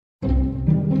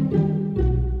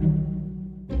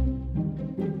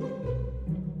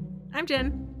I'm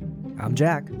Jen. I'm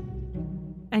Jack.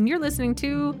 And you're listening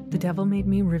to The Devil Made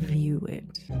Me Review It.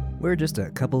 We're just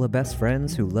a couple of best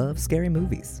friends who love scary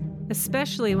movies.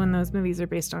 Especially when those movies are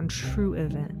based on true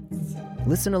events.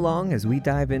 Listen along as we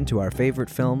dive into our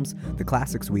favorite films, the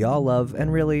classics we all love,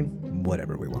 and really,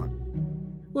 whatever we want.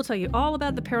 We'll tell you all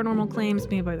about the paranormal claims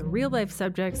made by the real-life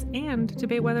subjects and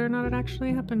debate whether or not it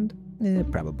actually happened.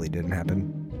 It probably didn't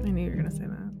happen. I knew you were going to say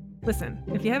that. Listen,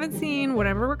 if you haven't seen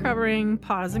whatever we're covering,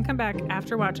 pause and come back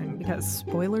after watching because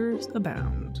spoilers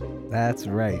abound. That's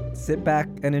right. Sit back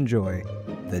and enjoy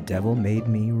The Devil Made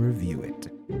Me Review It.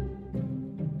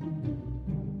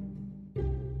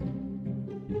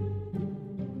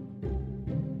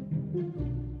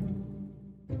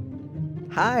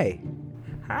 Hi.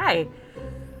 Hi.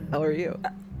 How are you?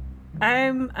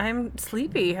 I'm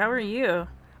sleepy. How are you?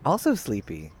 Also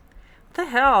sleepy. What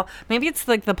the hell? Maybe it's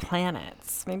like the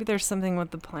planets. Maybe there's something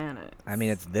with the planets. I mean,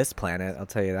 it's this planet. I'll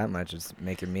tell you that much. It's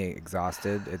making me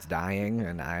exhausted. It's dying,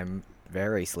 and I'm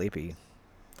very sleepy.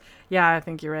 Yeah, I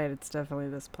think you're right. It's definitely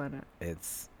this planet.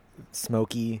 It's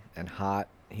smoky and hot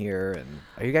here. And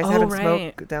are you guys having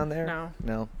smoke down there?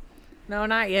 No,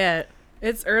 not yet.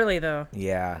 It's early though.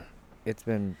 Yeah, it's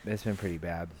been pretty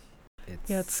bad.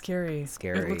 It's scary.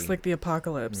 Scary. It looks like the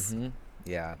apocalypse. Mm-hmm.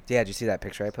 Yeah. Did you see that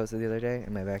picture I posted the other day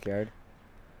in my backyard?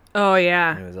 Oh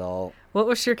yeah. And it was all. What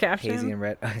was your caption? Hazy and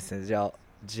red. I said, did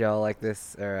y'all like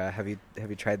this, or have you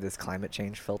tried this climate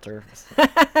change filter?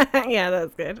 Yeah,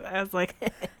 that's good. I was like,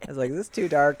 is this too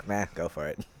dark? Meh, go for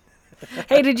it.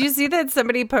 Hey, did you see that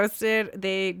somebody posted?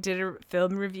 They did a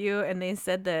film review and they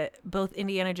said that both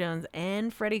Indiana Jones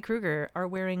and Freddy Krueger are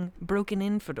wearing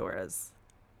broken-in fedoras.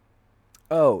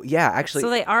 Oh yeah, actually. So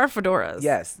they are fedoras.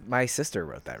 Yes, my sister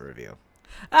wrote that review.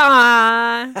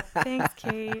 Ah, thanks,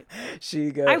 Kate.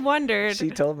 I wondered.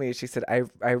 She told me. She said, I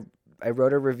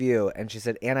wrote a review, and she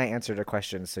said, and I answered a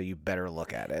question, so you better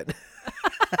look at it.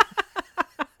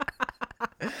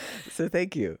 So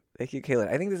thank you,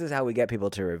 Caitlin. I think this is how we get people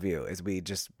to review: is we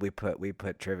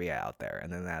put trivia out there,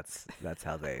 and then that's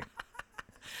how they.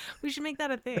 We should make that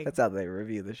a thing. That's how they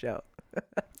review the show.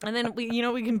 And then we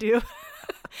can do.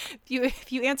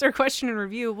 If you answer a question in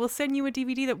review, we'll send you a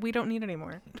DVD that we don't need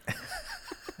anymore.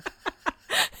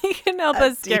 You can help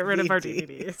us get rid of our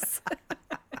DVDs.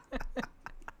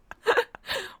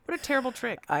 What a terrible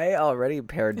trick. I already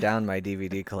pared down my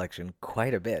DVD collection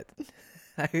quite a bit.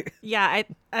 Yeah,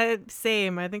 I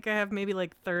same. I think I have maybe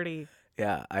like 30.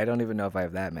 Yeah, I don't even know if I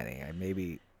have that many. I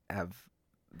maybe have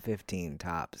 15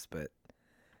 tops, but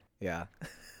yeah.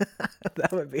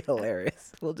 That would be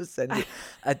hilarious. We'll just send you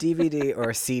a DVD or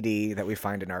a CD that we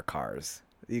find in our cars.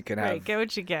 You can have get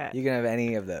what you get. You can have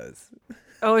any of those.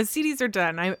 Oh, CDs are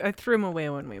done. I threw them away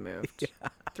when we moved. Yeah.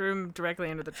 Threw them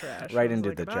directly into the trash. Right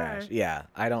into the trash. Yeah,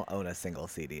 I don't own a single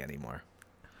CD anymore.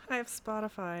 I have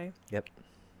Spotify. Yep.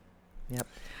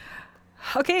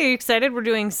 Okay, are you excited? We're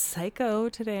doing Psycho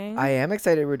today. I am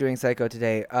excited we're doing Psycho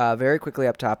today. Very quickly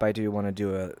up top, I do want to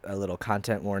do a little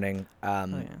content warning.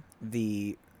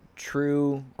 The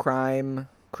true crime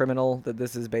criminal that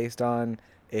this is based on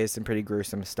is some pretty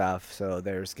gruesome stuff. So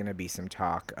there's going to be some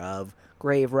talk of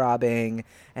grave robbing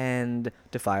and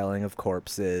defiling of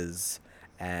corpses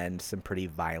and some pretty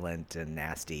violent and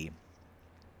nasty.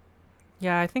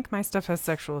 Yeah, I think my stuff has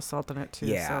sexual assault in it too.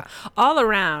 Yeah. So all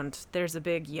around, there's a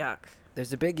big yuck.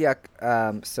 There's a big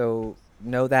yuck. So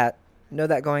know that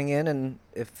going in, and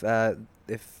if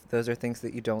those are things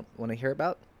that you don't want to hear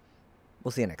about,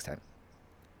 we'll see you next time.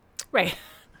 Right.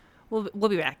 We'll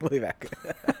be back. We'll be back.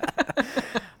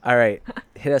 All right.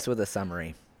 Hit us with a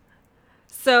summary.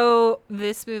 So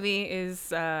this movie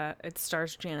is, it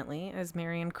stars Janet Leigh as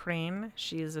Marion Crane.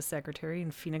 She is a secretary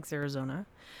in Phoenix, Arizona.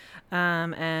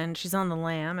 And she's on the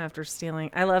lam after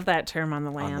stealing. I love that term, on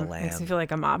the lam. On the lam. Makes me feel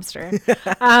like a mobster.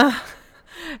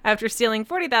 After stealing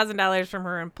 $40,000 from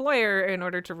her employer in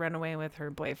order to run away with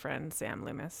her boyfriend, Sam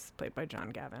Loomis, played by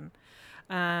John Gavin.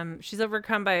 She's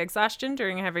overcome by exhaustion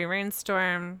during a heavy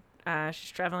rainstorm. She's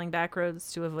traveling back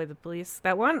roads to avoid the police.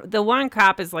 The one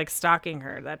cop is like stalking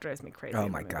her. That drives me crazy. Oh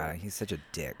my God, he's such a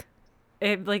dick.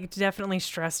 It definitely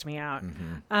stressed me out.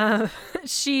 Mm-hmm.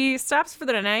 She stops for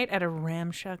the night at a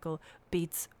ramshackle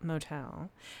Bates Motel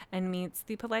and meets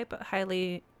the polite but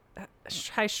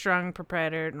high-strung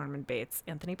proprietor Norman Bates,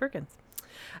 Anthony Perkins,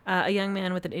 a young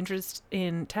man with an interest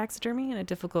in taxidermy and a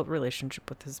difficult relationship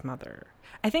with his mother.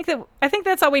 I think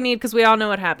that's all we need because we all know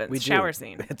what happens. We shower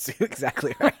scene. That's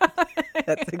exactly right.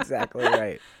 That's exactly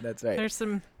right. That's right. There's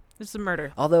some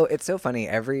murder. Although it's so funny,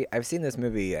 I've seen this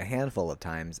movie a handful of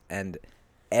times, and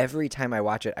every time I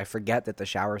watch it, I forget that the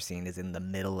shower scene is in the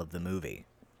middle of the movie.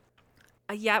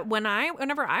 Yeah,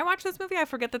 whenever I watch this movie, I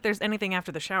forget that there's anything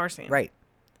after the shower scene. Right.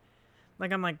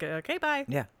 Like, I'm like, okay, bye.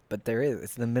 Yeah, but there is.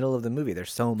 It's in the middle of the movie.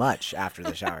 There's so much after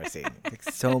the shower scene. Like,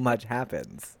 so much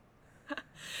happens.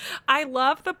 I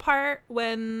love the part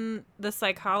when the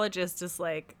psychologist is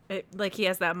like, he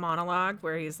has that monologue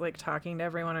where he's like talking to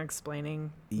everyone and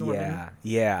explaining Norman,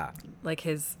 Yeah. like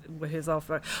his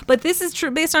alpha. But this is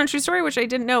true, based on a true story, which I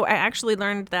didn't know. I actually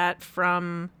learned that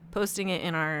from posting it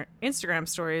in our Instagram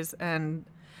stories, and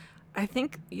I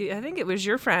think it was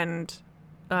your friend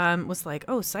was like,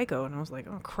 "Oh, Psycho," and I was like,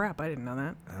 "Oh crap, I didn't know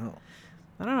that." Oh.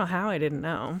 I don't know how I didn't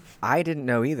know. I didn't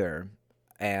know either.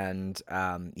 And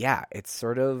it's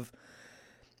sort of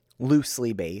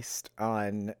loosely based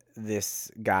on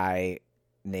this guy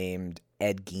named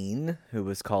Ed Gein, who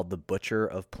was called the Butcher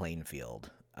of Plainfield.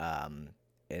 And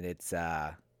it's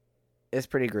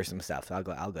pretty gruesome stuff. So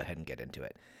I'll go ahead and get into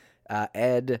it.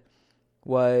 Ed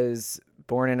was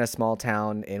born in a small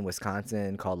town in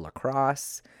Wisconsin called La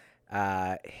Crosse.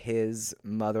 His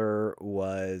mother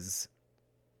was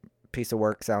a piece of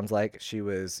work, sounds like. She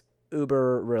was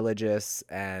uber religious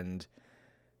and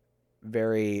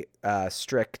very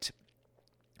strict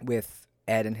with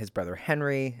Ed and his brother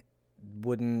Henry.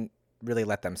 Wouldn't really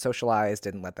let them socialize,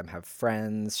 didn't let them have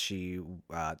friends. She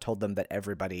told them that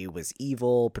everybody was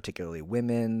evil, particularly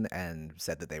women, and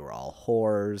said that they were all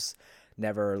whores.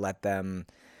 Never let them,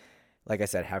 like I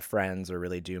said, have friends or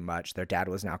really do much. Their dad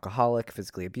was an alcoholic,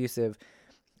 physically abusive.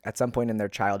 At some point in their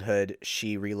childhood,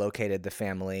 she relocated the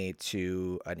family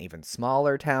to an even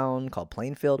smaller town called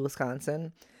Plainfield,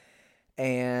 Wisconsin.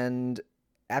 And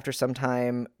after some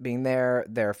time being there,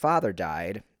 their father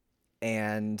died.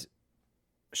 And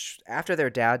after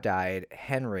their dad died,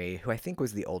 Henry, who I think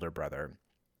was the older brother,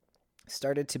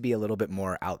 started to be a little bit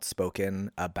more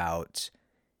outspoken about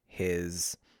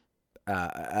his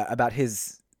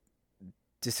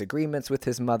disagreements with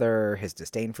his mother, his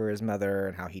disdain for his mother,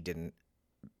 and how he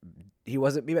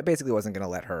basically wasn't going to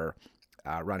let her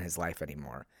run his life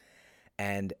anymore.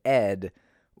 And Ed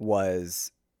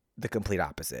was the complete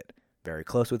opposite. Very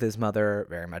close with his mother,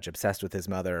 very much obsessed with his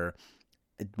mother,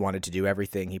 wanted to do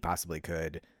everything he possibly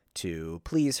could to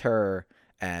please her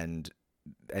and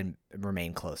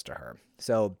remain close to her.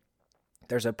 So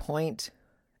there's a point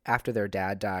after their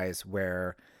dad dies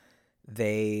where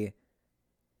the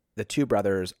two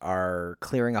brothers are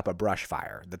clearing up a brush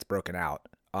fire that's broken out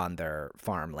on their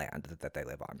farmland that they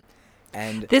live on.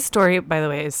 And this story, by the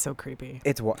way, is so creepy.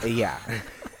 Yeah.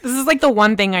 This is like the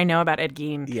one thing I know about Ed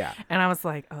Gein. Yeah. And I was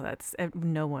like, oh, that's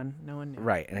no one knew.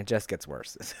 Right. And it just gets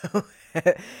worse.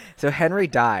 So Henry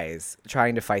dies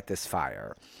trying to fight this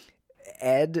fire.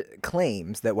 Ed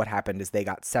claims that what happened is they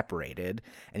got separated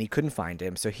and he couldn't find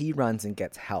him. So he runs and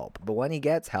gets help. But when he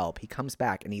gets help, he comes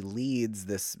back and he leads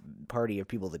this party of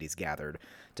people that he's gathered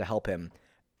to help him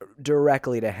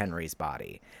directly to Henry's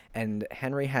body. And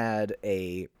Henry had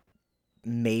a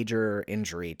major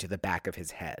injury to the back of his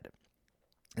head.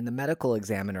 And the medical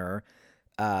examiner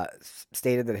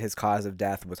stated that his cause of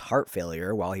death was heart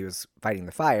failure while he was fighting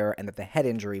the fire, and that the head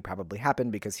injury probably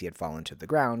happened because he had fallen to the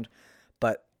ground.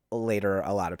 But later,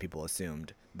 a lot of people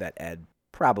assumed that Ed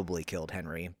probably killed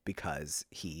Henry because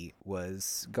he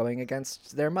was going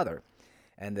against their mother.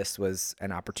 And this was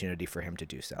an opportunity for him to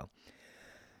do so.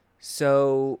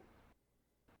 So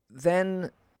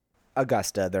then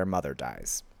Augusta, their mother,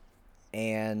 dies.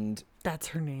 And that's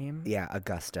her name. Yeah,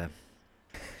 Augusta.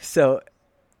 So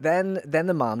then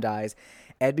the mom dies.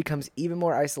 Ed becomes even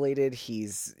more isolated.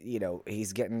 He's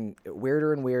getting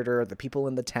weirder and weirder. The people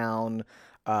in the town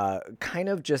kind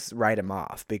of just write him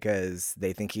off because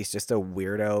they think he's just a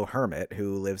weirdo hermit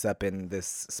who lives up in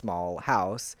this small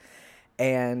house.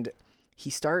 And he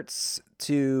starts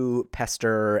to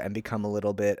pester and become a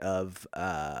little bit of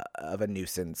a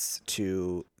nuisance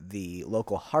to the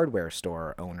local hardware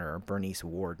store owner, Bernice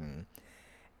Warden.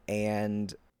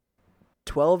 And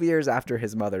 12 years after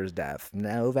his mother's death,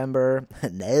 November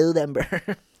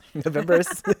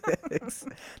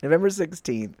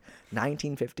 16th,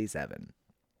 1957,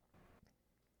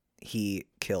 he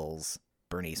kills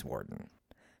Bernice Warden.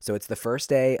 So it's the first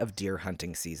day of deer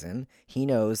hunting season. He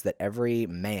knows that every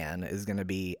man is going to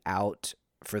be out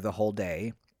for the whole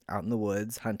day, out in the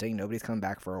woods hunting. Nobody's come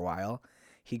back for a while.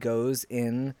 He goes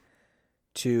in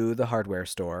to the hardware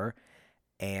store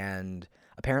and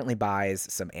apparently buys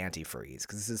some antifreeze,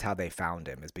 because this is how they found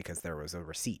him, is because there was a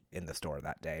receipt in the store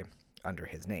that day under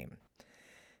his name.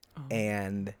 Oh.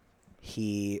 And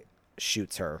he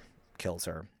shoots her, kills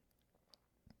her,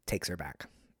 takes her back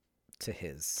to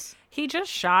his... He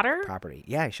just shot her? Property.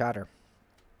 Yeah, he shot her.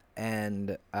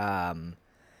 And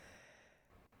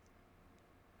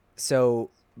so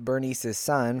Bernice's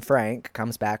son, Frank,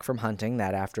 comes back from hunting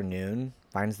that afternoon,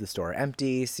 finds the store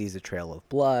empty, sees a trail of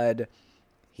blood.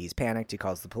 He's panicked. He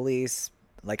calls the police.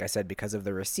 Like I said, because of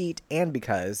the receipt and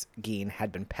because Geen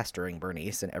had been pestering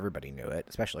Bernice and everybody knew it,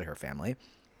 especially her family,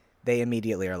 they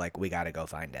immediately are like, we got to go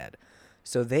find Ed.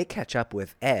 So they catch up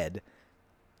with Ed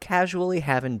casually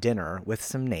having dinner with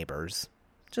some neighbors.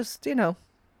 Just,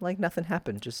 like nothing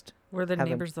happened. Just were the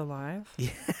neighbors alive?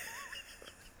 Yeah.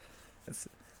 It's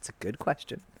a good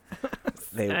question.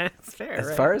 That's fair. As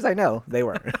right? far as I know, they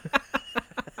were.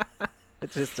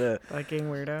 It's just a fucking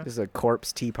weirdo. Just a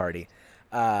corpse tea party.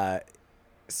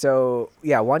 So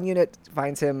yeah, one unit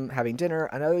finds him having dinner.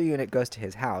 Another unit goes to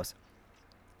his house.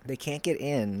 They can't get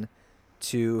in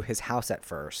to his house at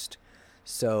first,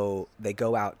 so they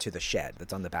go out to the shed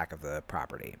that's on the back of the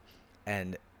property,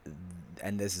 and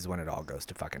this is when it all goes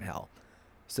to fucking hell.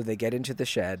 So they get into the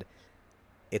shed.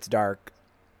 It's dark.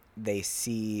 They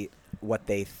see what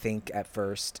they think at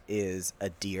first is a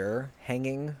deer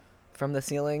hanging from the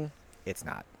ceiling. It's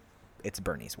not. It's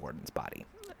Bernice Warden's body.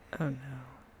 Oh no.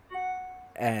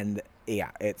 And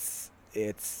yeah, it's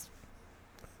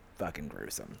fucking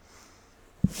gruesome.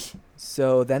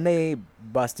 So then they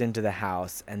bust into the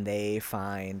house and they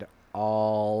find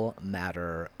all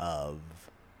matter of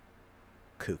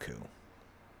cuckoo.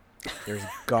 There's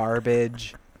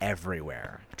garbage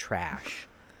everywhere. Trash.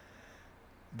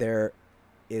 There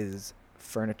is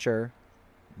furniture,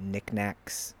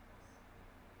 knickknacks,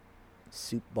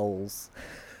 soup bowls.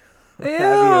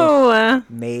 Ew.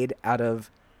 Made out of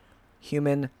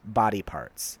human body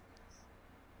parts.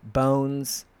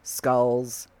 Bones,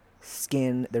 skulls,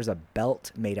 skin. There's a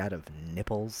belt made out of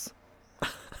nipples.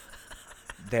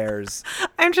 There's...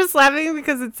 I'm just laughing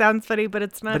because it sounds funny, but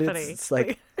it's not funny. It's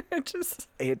like... just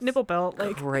it's nipple belt.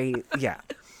 Like great. Yeah.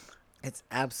 It's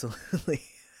absolutely...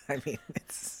 I mean,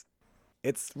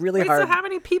 it's really hard. So how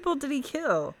many people did he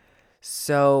kill?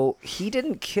 So he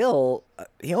didn't kill...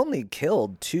 he only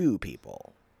killed 2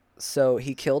 people. So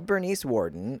he killed Bernice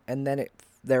Warden, and then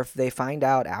they find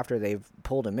out after they've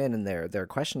pulled him in and they're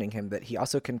questioning him that he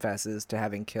also confesses to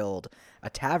having killed a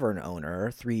tavern owner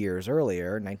 3 years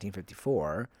earlier,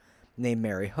 1954, named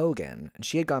Mary Hogan. And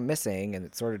she had gone missing, and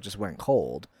it sort of just went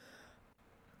cold.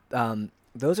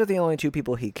 Those are the only 2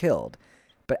 people he killed.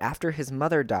 But after his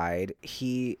mother died,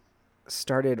 he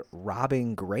started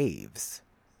robbing graves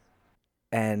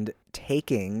and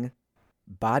taking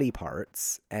body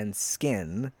parts and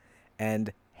skin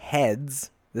and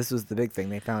heads. This was the big thing.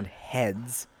 They found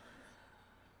heads.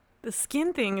 The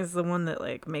skin thing is the one that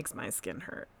like makes my skin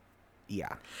hurt.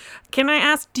 Yeah. Can I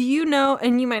ask, do you know,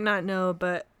 and you might not know,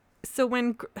 but so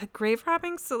when grave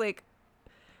robbing, so like,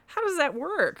 how does that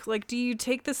work? Like, do you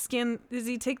take the skin, does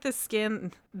he take the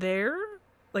skin there?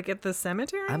 Like at the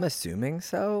cemetery? I'm assuming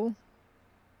so.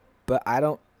 But I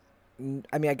mean,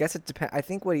 I guess it depends. I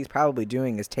think what he's probably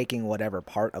doing is taking whatever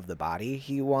part of the body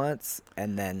he wants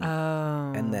and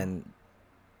then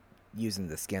using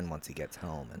the skin once he gets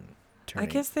home and turning.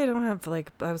 I guess they don't have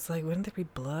like, I was like, wouldn't there be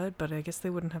blood? But I guess they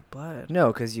wouldn't have blood.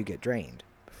 No, because you get drained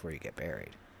before you get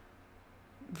buried.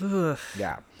 Ugh.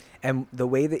 Yeah. And the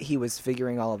way that he was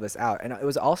figuring all of this out, and it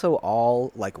was also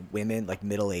all like women, like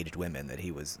middle-aged women that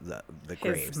he was the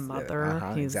graves. His mother.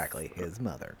 Exactly, his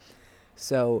mother.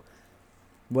 So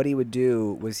what he would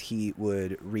do was he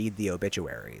would read the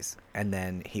obituaries, and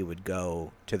then he would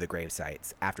go to the grave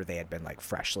sites after they had been like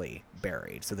freshly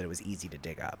buried, so that it was easy to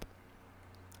dig up.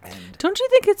 And don't you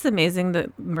think it's amazing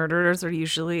that murderers are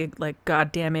usually like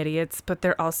goddamn idiots, but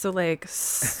they're also like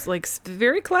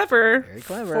very clever,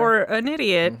 for an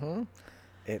idiot. Mm-hmm.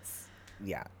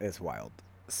 It's wild.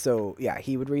 So yeah,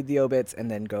 he would read the obits and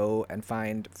then go and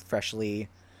find freshly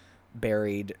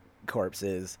buried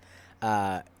corpses.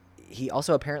 He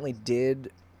also apparently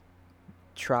did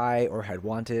try or had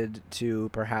wanted to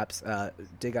perhaps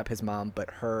dig up his mom, but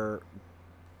her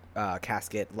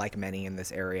casket, like many in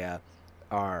this area,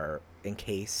 are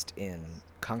encased in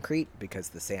concrete because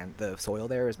the soil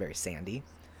there is very sandy.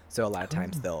 So a lot of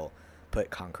times they'll put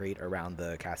concrete around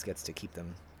the caskets to keep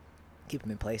them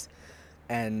in place.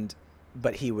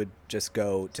 But he would just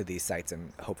go to these sites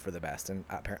and hope for the best. And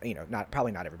apparently,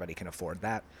 probably not everybody can afford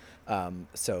that.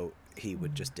 So he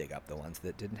would just dig up the ones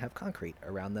that didn't have concrete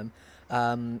around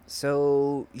them.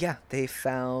 So yeah, they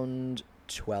found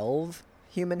 12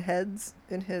 human heads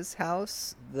in his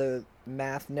house. The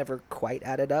math never quite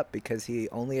added up because he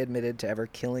only admitted to ever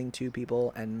killing 2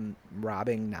 people and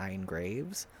robbing 9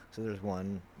 graves. So there's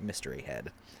one mystery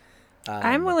head.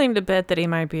 I'm willing to bet that he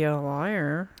might be a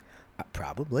liar.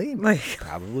 Probably.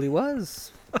 Probably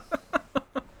was.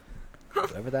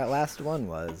 Whoever that last one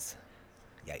was.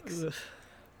 Yikes.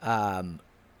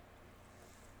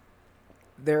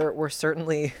 there were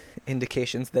certainly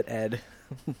indications that Ed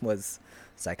was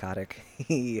psychotic.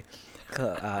 He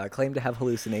claimed to have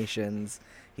hallucinations.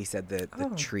 He said that the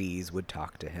trees would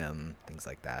talk to him, things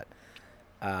like that.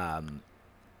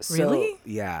 Really?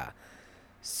 Yeah.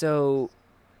 So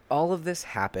all of this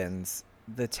happens.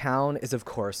 The town is, of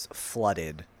course,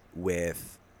 flooded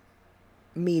with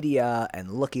media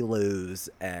and looky-loos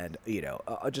and,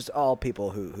 just all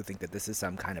people who think that this is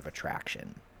some kind of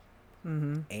attraction.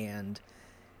 Mm-hmm. And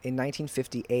in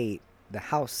 1958, the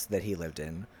house that he lived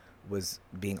in was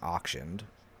being auctioned,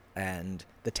 and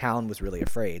the town was really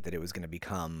afraid that it was going to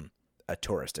become a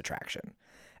tourist attraction.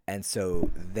 And so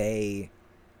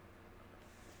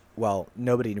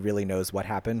nobody really knows what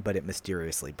happened, but it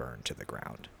mysteriously burned to the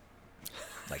ground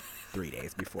like 3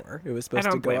 days before it was supposed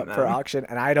to go up for auction.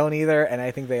 And I don't either. And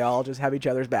I think they all just have each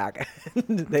other's back.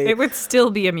 It would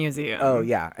still be a museum. Oh,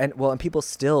 yeah. And people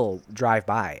still drive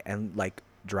by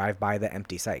the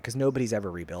empty site because nobody's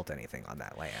ever rebuilt anything on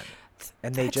that land.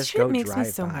 And they just go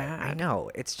drive by. Mad. I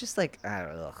know. It's just like,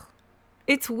 ugh.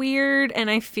 It's weird, and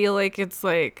I feel like it's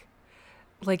like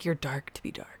you're dark to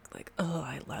be dark. Like, oh,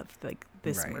 I love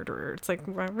this murderer. It's like,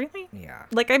 really? Yeah.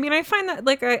 Like, I mean, I find that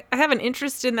I have an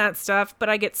interest in that stuff, but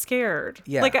I get scared.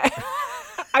 Yeah. Like,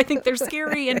 I think they're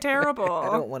scary and terrible. I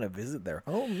don't want to visit their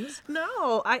homes.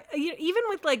 No, even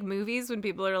with like movies when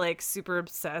people are like super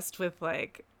obsessed with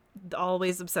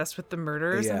always obsessed with the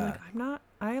murders. Yeah.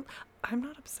 I'm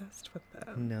not obsessed with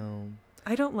them. No.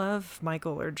 I don't love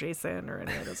Michael or Jason or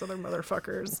any of those other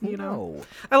motherfuckers, you know? No.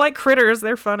 I like critters.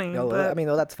 They're funny. No, but...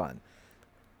 that's fun.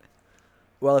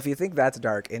 Well, if you think that's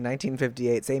dark, in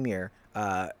 1958, same year,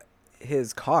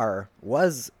 his car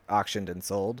was auctioned and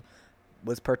sold,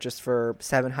 was purchased for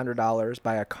 $700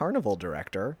 by a carnival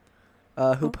director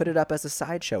who put it up as a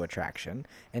sideshow attraction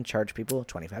and charged people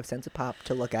 25 cents a pop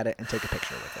to look at it and take a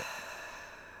picture with it.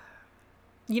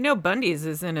 Bundy's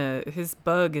his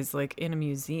bug is like in a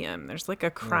museum. There's like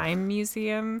a crime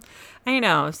museum. I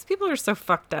know. People are so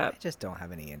fucked up. I just don't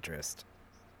have any interest.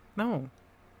 No.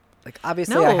 Like,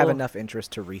 obviously I have enough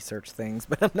interest to research things,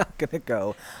 but I'm not going to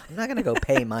go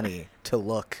pay money to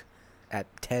look at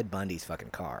Ted Bundy's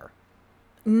fucking car.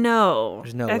 No.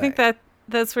 There's no way. I think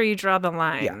that's where you draw the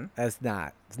line. Yeah. It's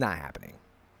not happening.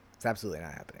 It's absolutely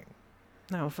not happening.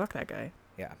 No, fuck that guy.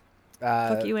 Yeah.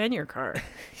 Fuck you and your car.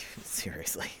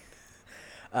 Seriously.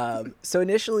 So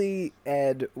initially,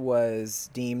 Ed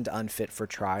was deemed unfit for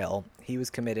trial. He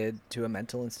was committed to a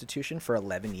mental institution for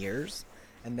 11 years,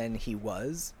 and then he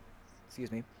was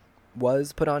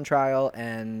put on trial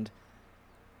and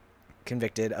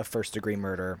convicted of first-degree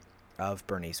murder of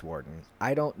Bernice Worden.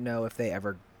 I don't know if they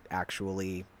ever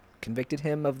actually convicted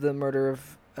him of the murder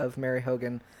of Mary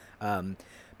Hogan.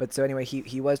 But so anyway,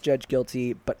 he was judged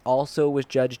guilty, but also was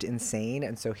judged insane,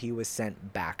 and so he was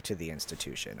sent back to the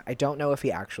institution. I don't know if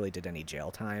he actually did any jail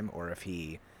time or if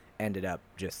he ended up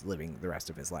just living the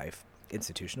rest of his life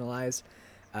institutionalized.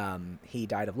 He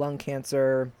died of lung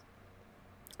cancer.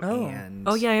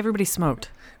 Oh yeah, everybody smoked.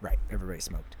 Right, everybody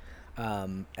smoked.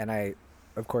 And I,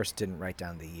 of course, didn't write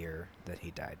down the year that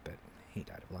he died, but he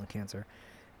died of lung cancer.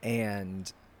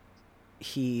 And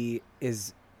he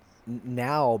is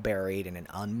now buried in an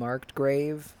unmarked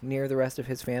grave near the rest of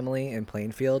his family in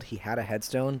Plainfield. He had a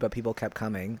headstone, but people kept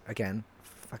coming. Again,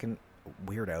 fucking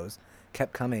weirdos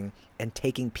kept coming and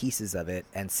taking pieces of it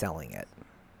and selling it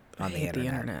on the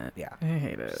internet. Yeah, I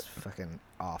hate it. It's fucking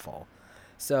awful.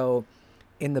 So,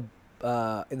 in the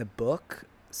book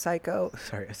Psycho,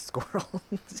 sorry, a squirrel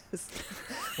just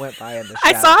went by in the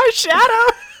shadow. I saw a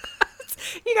shadow.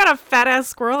 You got a fat ass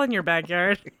squirrel in your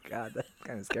backyard. God, that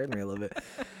kind of scared me a little bit.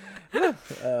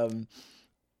 In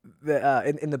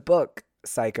the book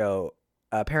Psycho,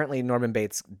 apparently Norman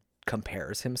Bates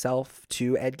compares himself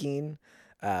to Ed Gein,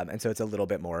 and so it's a little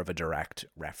bit more of a direct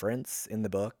reference in the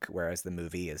book, whereas the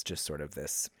movie is just sort of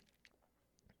this,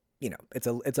 it's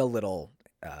a little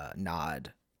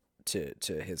nod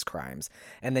to his crimes.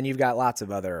 And then you've got lots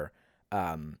of other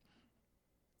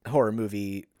horror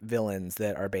movie villains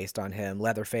that are based on him.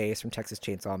 Leatherface from Texas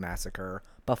Chainsaw Massacre.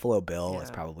 Buffalo Bill is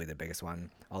probably the biggest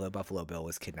one, although Buffalo Bill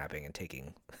was kidnapping and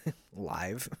taking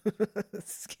live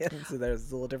skin, so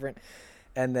there's a little different.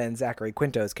 And then Zachary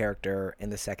Quinto's character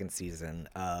in the second season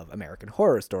of American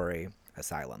Horror Story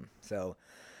Asylum. So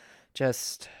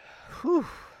just whew.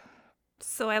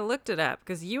 So I looked it up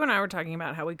because you and I were talking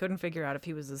about how we couldn't figure out if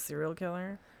he was a serial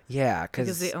killer. Yeah,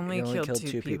 because they only killed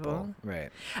two people.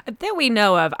 Right. That we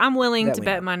know of. I'm willing to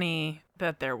bet money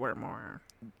that there were more.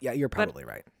 Yeah, you're probably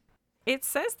right. It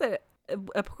says that,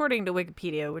 according to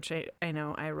Wikipedia, which I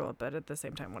know I wrote, but at the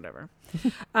same time, whatever.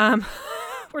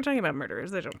 We're talking about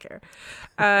murderers. They don't care.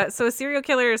 So a serial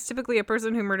killer is typically a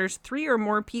person who murders 3 or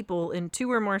more people in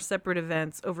 2 or more separate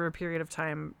events over a period of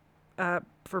time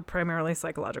for primarily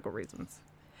psychological reasons.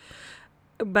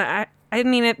 But I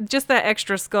mean, just that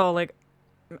extra skull, like,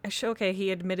 okay,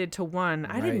 he admitted to one.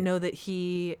 I didn't know that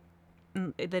he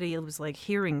was like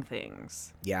hearing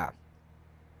things. Yeah.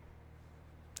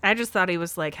 I just thought he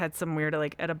was like had some weird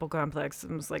like edible complex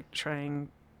and was like trying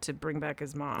to bring back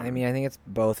his mom. I mean, I think it's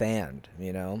both and,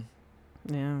 you know?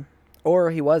 Yeah.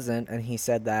 Or he wasn't, and he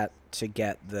said that to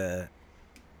get the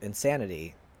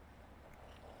insanity,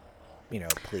 you know,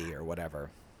 plea or whatever.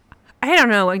 I don't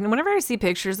know. Like, whenever I see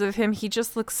pictures of him, he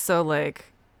just looks so like,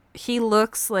 he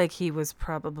looks like he was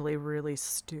probably really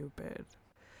stupid.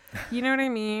 You know what I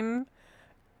mean?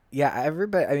 Yeah,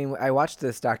 everybody, I mean, I watched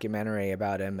this documentary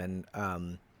about him,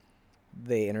 and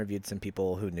they interviewed some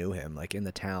people who knew him, like, in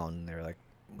the town. They were like,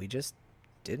 we just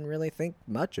didn't really think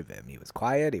much of him. He was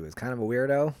quiet, he was kind of a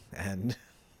weirdo, and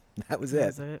that was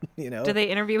it. You know? Did they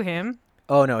interview him?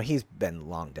 Oh, no, he's been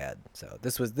long dead. So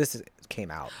this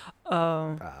came out.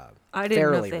 Oh, I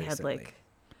didn't know if recently.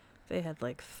 they had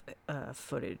like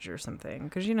footage or something,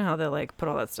 because you know how they like put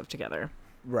all that stuff together.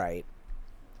 Right.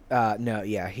 No,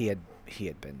 yeah, he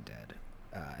had been dead,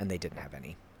 and they didn't have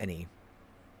any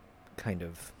kind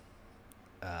of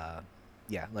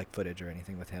like footage or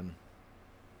anything with him.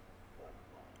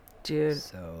 Dude.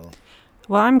 So.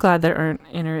 Well, I'm glad there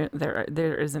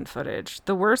isn't footage.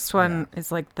 The worst one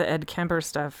is like the Ed Kemper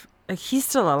stuff. Like, he's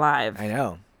still alive. I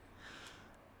know.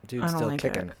 Dude's still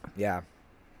kicking. It. Yeah.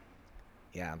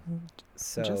 Yeah.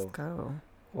 So just go.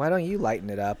 Why don't you lighten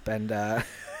it up and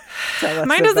tell us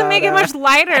Mine doesn't make it much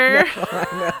lighter.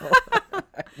 I know.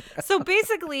 So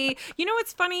basically, you know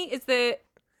what's funny is that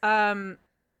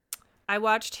I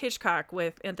watched Hitchcock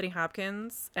with Anthony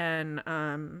Hopkins and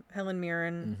Helen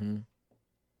Mirren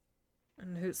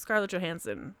and Scarlett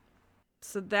Johansson.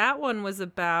 So that one was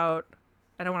about,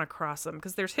 I don't want to cross them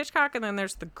because there's Hitchcock and then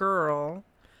there's the girl.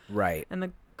 Right. And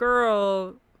the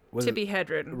girl, Tippi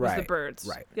Hedren, was the birds.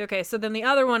 Right. Okay, so then the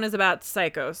other one is about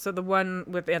Psycho. So the one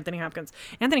with Anthony Hopkins.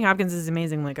 Anthony Hopkins is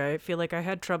amazing. Like, I feel like I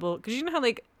had trouble, because you know how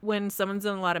like when someone's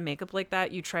in a lot of makeup like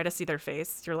that, you try to see their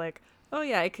face. You're like, oh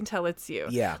yeah, I can tell it's you.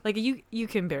 Yeah. Like you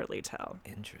can barely tell.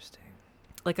 Interesting.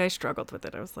 Like, I struggled with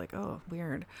it. I was like, oh,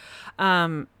 weird.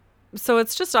 So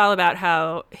it's just all about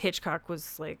how Hitchcock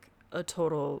was like a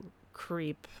total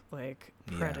creep, like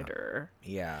predator.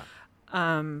 Yeah.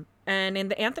 And in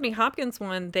the Anthony Hopkins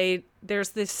one, there's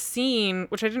this scene,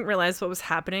 which I didn't realize what was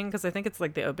happening, because I think it's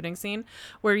like the opening scene,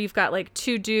 where you've got like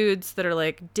 2 dudes that are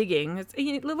like digging.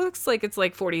 It looks like it's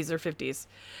like 40s or 50s,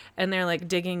 and they're like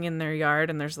digging in their yard,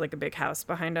 and there's like a big house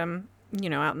behind them, you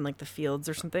know, out in like the fields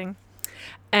or something.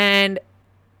 And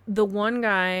the one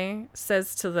guy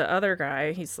says to the other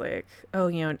guy, he's like, oh,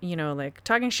 you know, like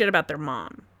talking shit about their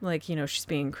mom, like, you know, she's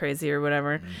being crazy or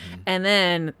whatever. And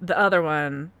then the other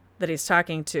one that he's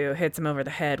talking to hits him over the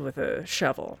head with a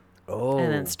shovel. Oh.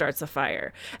 And then starts a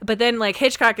fire. But then like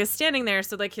Hitchcock is standing there,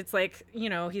 so like it's like, you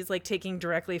know, he's like taking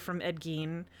directly from Ed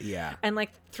Gein. Yeah. And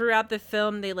like throughout the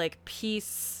film they like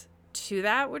piece to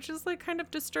that, which is like kind of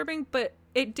disturbing, but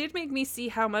it did make me see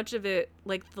how much of it,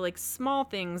 like the like small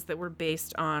things that were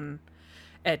based on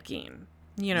Ed Gein,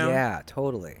 you know? Yeah,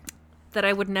 totally. That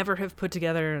I would never have put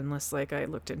together unless like I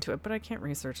looked into it, but I can't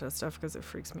research that stuff because it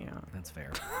freaks me out. That's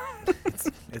fair.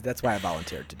 That's why I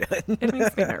volunteered to do it. It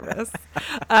makes me nervous.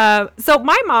 So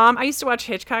my mom, I used to watch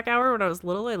Hitchcock Hour when I was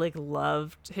little. I like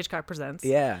loved Hitchcock Presents.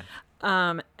 Yeah.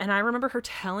 And I remember her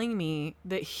telling me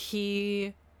that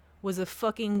he was a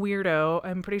fucking weirdo.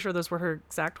 I'm pretty sure those were her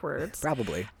exact words.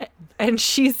 Probably. And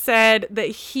she said that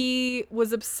he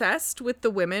was obsessed with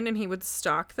the women and he would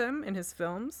stalk them in his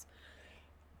films.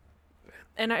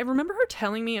 And I remember her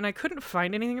telling me, and I couldn't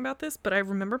find anything about this, but I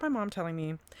remember my mom telling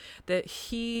me that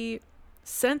he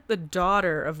sent the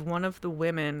daughter of one of the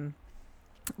women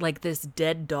like this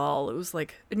dead doll. It was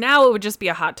like, now it would just be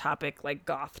a Hot Topic like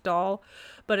goth doll,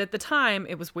 but at the time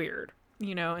it was weird,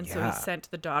 you know. And so he sent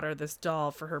the daughter this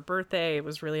doll for her birthday. It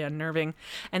was really unnerving.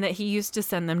 And that he used to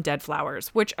send them dead flowers,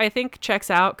 which I think checks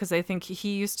out, because I think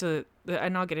he used to,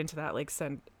 and I'll get into that, like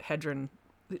send Hedren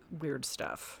weird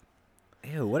stuff.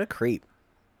 Ew, what a creep.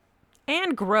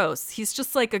 And gross. He's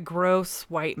just like a gross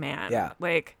white man. Yeah.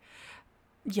 Like,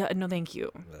 yeah, no thank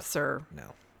you, sir.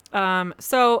 No.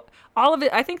 So all of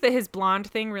it, I think that his blonde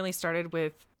thing really started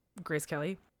with Grace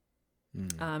Kelly.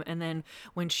 And then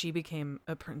when she became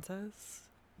a princess,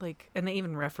 like, and they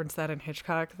even reference that in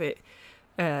Hitchcock, that,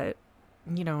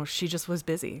 you know, she just was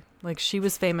busy. Like, she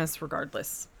was famous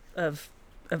regardless of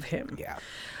him.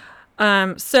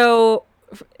 Yeah. So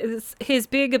his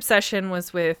big obsession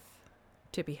was with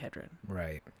Tippi Hedren.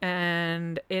 Right.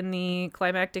 And in the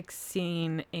climactic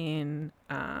scene in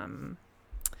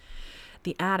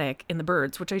the attic in The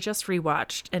Birds, which I just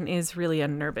rewatched and is really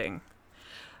unnerving.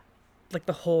 Like,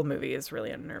 the whole movie is really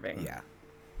unnerving.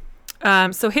 Yeah.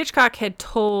 So Hitchcock had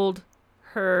told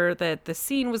her that the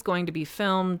scene was going to be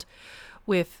filmed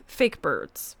with fake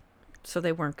birds, so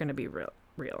they weren't going to be real.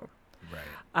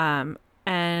 Right.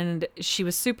 And she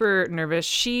was super nervous.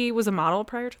 She was a model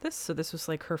prior to this, so this was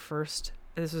like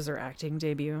this was her acting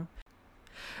debut.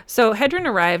 So Hedren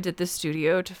arrived at the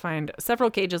studio to find several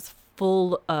cages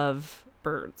full of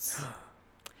birds,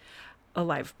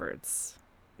 alive birds.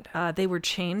 They were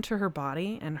chained to her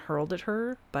body and hurled at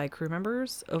her by crew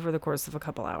members over the course of a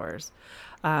couple hours,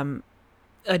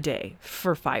 a day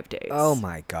for 5 days. Oh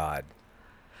my God.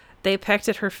 They pecked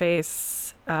at her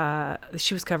face.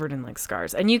 She was covered in like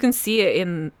scars, and you can see it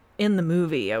in the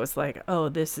movie. I was like, oh,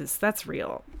 that's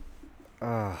real.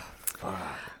 Oh,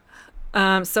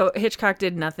 fuck. So Hitchcock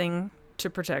did nothing to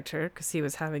protect her because he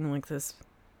was having like this.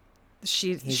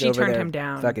 She turned him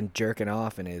down. Fucking jerking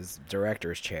off in his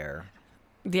director's chair.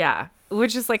 Yeah,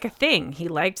 which is like a thing. He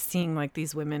liked seeing like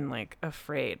these women like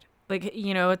afraid. Like,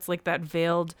 you know, it's like that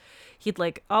veiled. He'd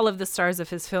like all of the stars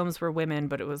of his films were women,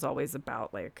 but it was always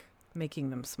about like making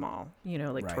them small, you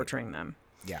know, like torturing them.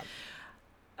 Yeah.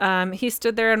 He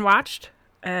stood there and watched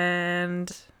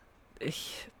and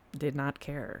he did not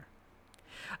care.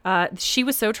 She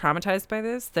was so traumatized by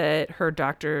this that her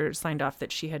doctor signed off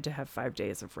that she had to have 5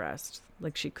 days of rest.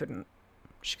 Like she couldn't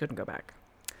go back.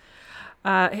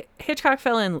 Hitchcock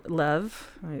fell in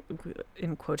love,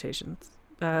 in quotations,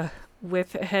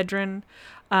 with Hedren.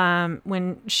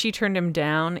 When she turned him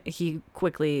down, it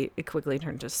quickly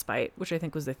turned to spite, which I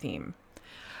think was the theme.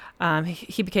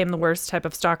 He became the worst type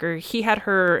of stalker. He had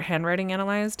her handwriting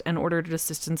analyzed and ordered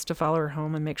assistants to follow her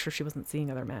home and make sure she wasn't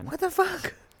seeing other men. What the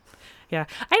fuck? Yeah,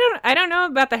 I don't know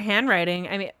about the handwriting.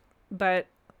 I mean, but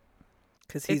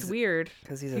it's weird.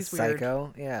 Because he's a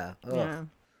psycho. Weird. Yeah. Ugh.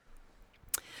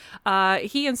 Yeah.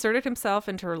 He inserted himself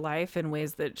into her life in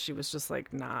ways that she was just like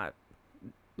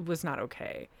was not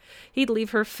okay. He'd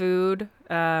leave her food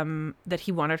that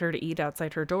he wanted her to eat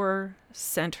outside her door,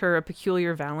 sent her a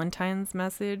peculiar Valentine's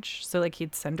message. So like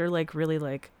he'd send her like really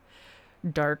like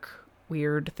dark,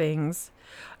 weird things.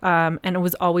 And it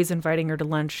was always inviting her to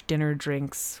lunch, dinner,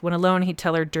 drinks. When alone, he'd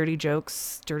tell her dirty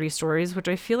jokes, dirty stories, which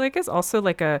I feel like is also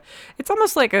like it's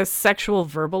almost like a sexual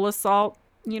verbal assault,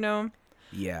 you know?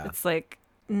 Yeah. It's like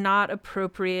not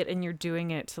appropriate and you're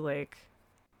doing it to like,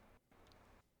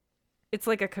 it's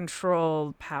like a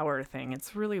control power thing.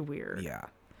 It's really weird. Yeah.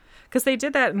 Because they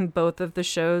did that in both of the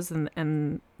shows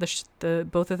and the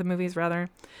both of the movies rather.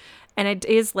 And it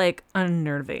is like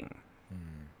unnerving.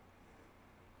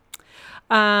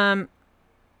 So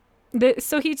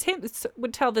he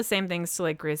would tell the same things to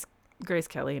like Grace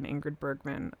Kelly and Ingrid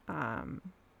Bergman,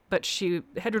 but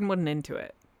Hedren wasn't into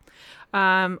it.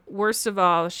 Worst of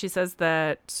all, she says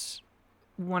that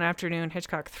one afternoon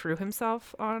Hitchcock threw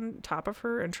himself on top of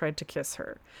her and tried to kiss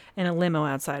her in a limo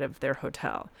outside of their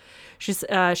hotel. She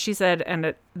said,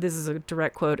 and this is a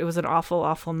direct quote, "It was an awful,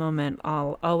 awful moment.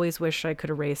 I'll always wish I could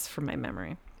erase from my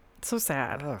memory." It's so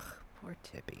sad. Ugh, poor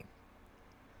Tippi.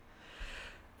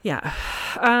 Yeah.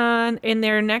 In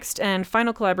their next and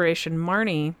final collaboration,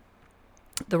 Marnie,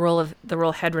 the role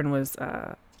Hedren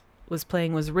was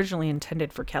playing was originally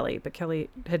intended for Kelly, but Kelly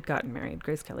had gotten married.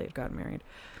 Grace Kelly had gotten married.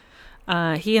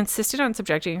 He insisted on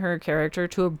subjecting her character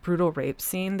to a brutal rape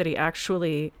scene that he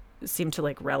actually seemed to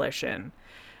like relish in.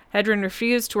 Hedren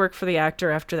refused to work for the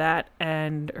actor after that,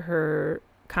 and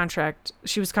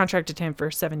she was contracted to him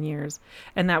for 7 years,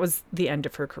 and that was the end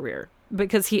of her career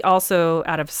because he also,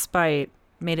 out of spite,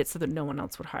 made it so that no one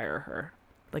else would hire her.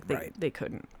 Like they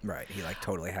couldn't. Right. He like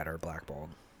totally had her blackballed.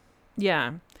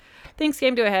 Yeah. Things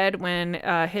came to a head when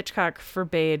Hitchcock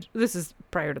forbade, this is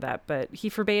prior to that, but he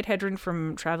forbade Hedren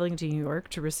from traveling to New York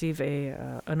to receive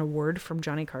an award from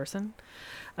Johnny Carson.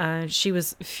 She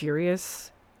was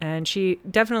furious, and she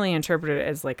definitely interpreted it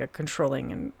as like a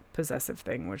controlling and possessive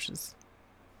thing, which is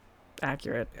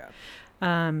accurate.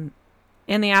 Yeah.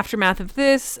 In the aftermath of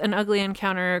this, an ugly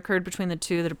encounter occurred between the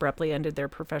two that abruptly ended their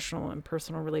professional and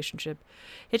personal relationship.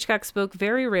 Hitchcock spoke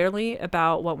very rarely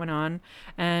about what went on,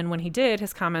 and when he did,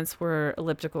 his comments were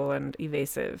elliptical and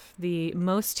evasive. The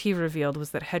most he revealed was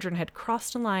that Hedren had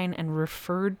crossed a line and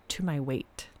referred to my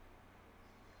weight.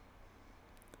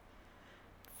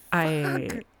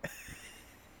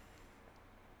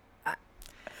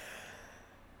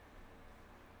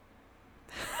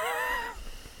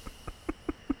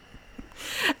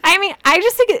 I mean, I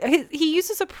just think he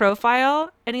uses a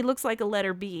profile and he looks like a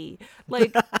letter B.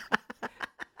 Like,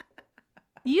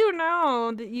 You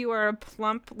know that you are a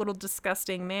plump little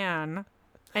disgusting man,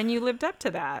 and you lived up to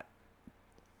that.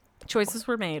 Choices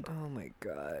were made. Oh my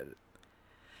god.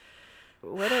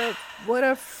 What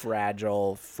a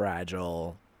fragile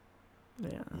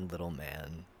Yeah. little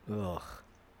man. Ugh.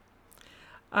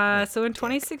 So in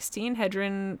 2016,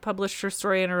 Hedren published her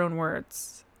story in her own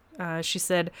words. She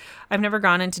said, "I've never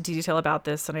gone into detail about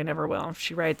this, and I never will."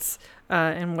 She writes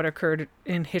in what occurred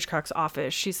in Hitchcock's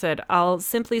office. She said, "I'll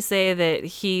simply say that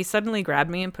he suddenly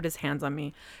grabbed me and put his hands on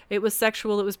me. It was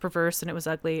sexual, it was perverse, and it was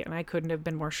ugly, and I couldn't have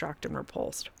been more shocked and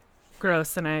repulsed.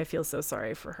 Gross, and I feel so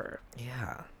sorry for her."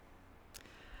 Yeah.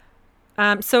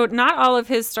 So not all of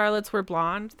his starlets were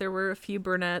blonde. There were a few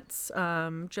brunettes.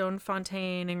 Joan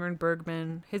Fontaine, Ingrid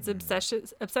Bergman. His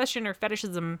obsession or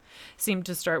fetishism seemed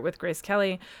to start with Grace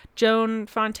Kelly. Joan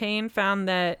Fontaine found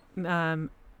that the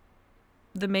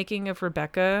making of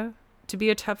Rebecca to be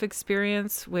a tough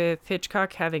experience, with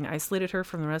Hitchcock having isolated her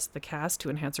from the rest of the cast to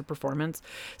enhance her performance.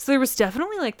 So there was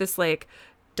definitely like this like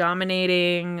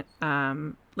dominating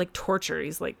like torture.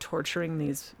 He's like torturing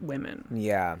these women.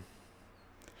 Yeah.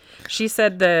 She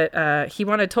said that he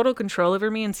wanted total control over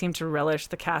me and seemed to relish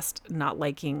the cast not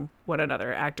liking one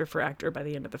another, actor for actor, by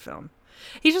the end of the film.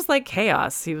 He just liked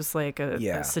chaos. He was like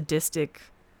a sadistic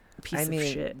piece of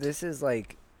shit. This is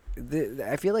like,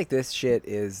 I feel like this shit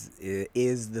is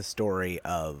the story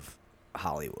of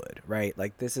Hollywood, right?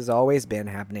 Like, this has always been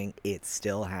happening. It's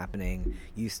still happening.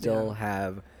 You still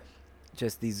have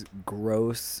just these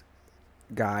gross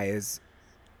guys,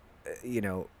 you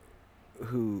know,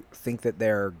 who think that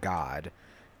they're God,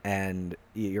 and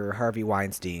you're Harvey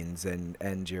Weinsteins,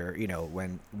 and you're, you know,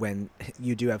 when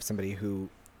you do have somebody who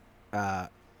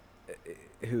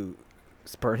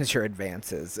spurns your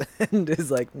advances and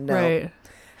is like, no, right.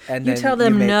 And you then tell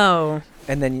them no,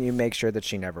 and then you make sure that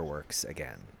she never works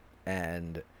again.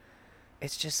 And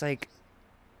it's just like,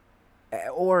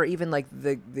 or even like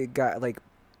the guy, like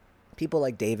people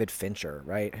like David Fincher,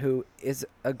 right, who is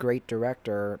a great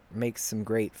director, makes some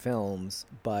great films,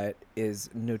 but is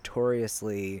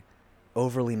notoriously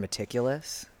overly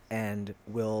meticulous and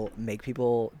will make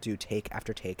people do take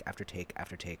after take after take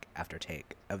after take after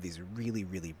take of these really,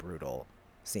 really brutal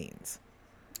scenes.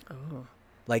 Oh.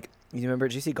 Like, you remember,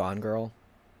 did you see Gone Girl?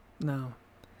 No.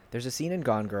 There's a scene in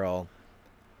Gone Girl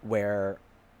where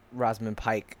Rosamund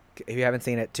Pike, if you haven't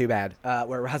seen it, too bad,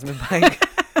 where Rosamund Pike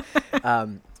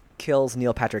kills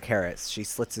Neil Patrick Harris. She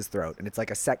slits his throat, and it's like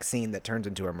a sex scene that turns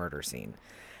into a murder scene.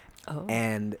 Oh.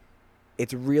 And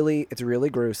it's really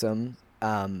gruesome,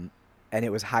 and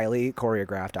it was highly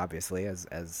choreographed, obviously,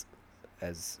 as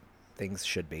things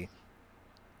should be.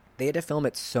 They had to film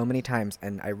it so many times,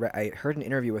 and I heard an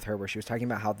interview with her where she was talking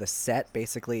about how the set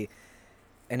basically,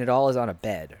 and it all is on a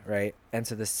bed, right? And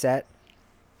so the set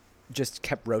just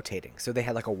kept rotating. So they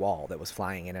had like a wall that was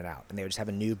flying in and out, and they would just have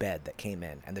a new bed that came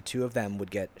in, and the two of them would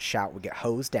get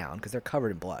hosed down because they're covered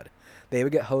in blood. They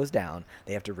would get hosed down.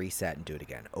 They have to reset and do it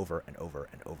again over and over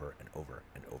and over and over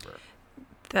and over.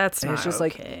 That's and not it's just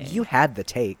okay. Like, you had the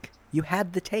take. You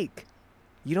had the take.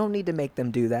 You don't need to make them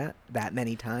do that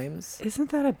many times. Isn't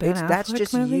that a Ben Affleck That's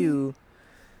just movie? you.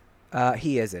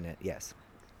 He is in it, yes.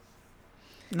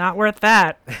 Not worth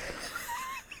that.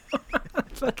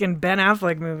 Fucking Ben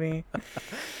Affleck movie.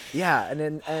 Yeah,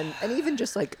 and even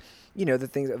just like, you know, the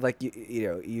things like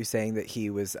you saying that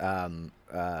he was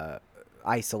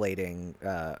isolating.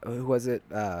 Who was it?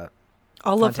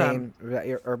 All Fontaine, of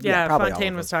them. Or yeah, probably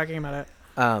Fontaine was talking about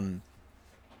it.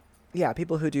 Yeah,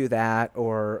 people who do that,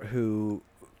 or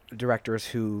directors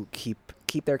who keep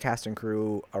their cast and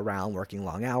crew around working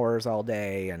long hours all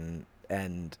day,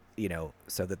 and you know,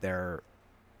 so that they're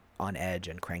on edge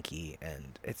and cranky,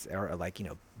 and or like, you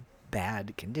know,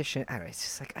 bad condition. I don't know, it's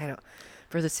just like,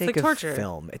 for the sake of torture.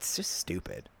 film, it's just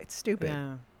stupid. It's stupid.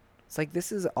 Yeah. It's like,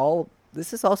 this is all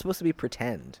supposed to be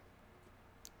pretend.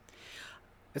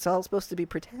 It's all supposed to be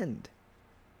pretend.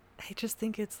 I just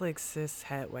think it's like cis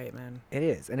het white men. It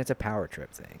is, and it's a power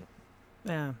trip thing.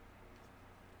 Yeah.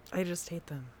 I just hate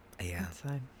them. Yeah.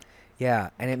 Inside. Yeah,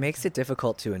 and it makes it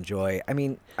difficult to enjoy. I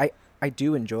mean, I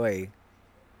do enjoy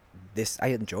this. I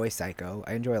enjoy Psycho.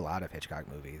 I enjoy a lot of Hitchcock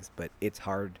movies, but it's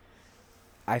hard.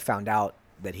 I found out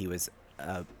that he was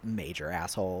a major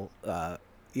asshole,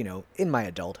 you know, in my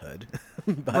adulthood.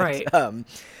 But, right.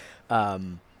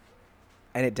 And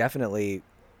it definitely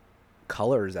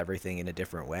colors everything in a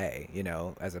different way, you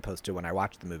know, as opposed to when I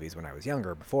watched the movies when I was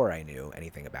younger, before I knew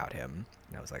anything about him.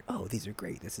 And I was like, oh, these are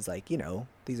great. This is like, you know,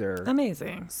 these are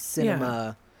amazing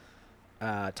cinema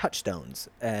touchstones.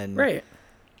 And right.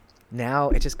 now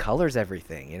it just colors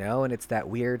everything, and it's that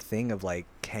weird thing of like,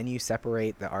 can you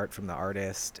separate the art from the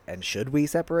artist, and should we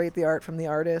separate the art from the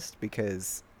artist?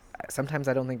 Because sometimes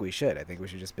I don't think we should. I think we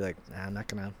should just be like, nah, I'm not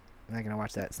gonna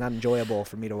watch that. It's not enjoyable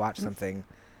for me to watch something.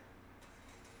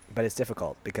 But it's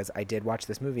difficult because I did watch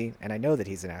this movie and I know that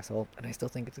he's an asshole and I still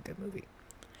think it's a good movie.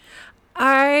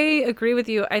 I agree with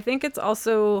you. I think it's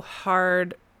also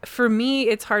hard for me.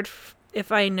 It's hard if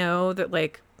I know that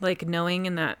like knowing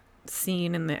in that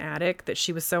scene in the attic that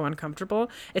she was so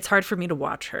uncomfortable. It's hard for me to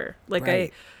watch her. Like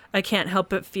Right. I can't help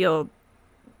but feel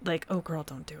like, oh girl,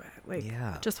 don't do it. Like,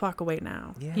 Yeah. just walk away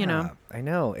now. Yeah, I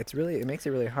know. It makes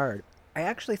it really hard. I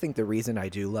actually think the reason I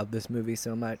do love this movie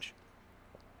so much,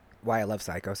 why I love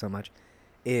Psycho so much,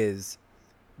 is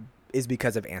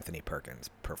because of Anthony Perkins'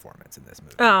 performance in this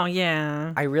movie. Oh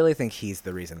yeah. I really think he's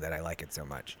the reason that I like it so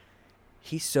much.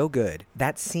 He's so good.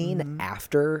 That scene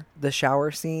after the shower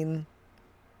scene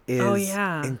is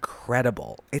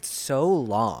incredible. It's so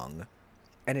long,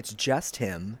 and it's just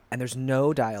him, and there's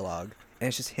no dialogue, and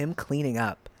it's just him cleaning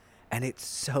up, and it's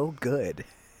so good.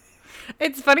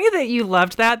 It's funny that you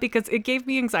loved that because it gave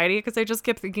me anxiety because I just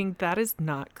kept thinking that is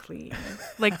not clean.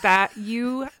 Like that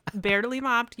you barely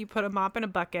mopped. You put a mop in a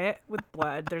bucket with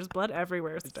blood. There's blood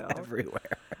everywhere still. It's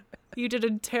everywhere. You did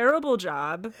a terrible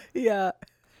job. Yeah.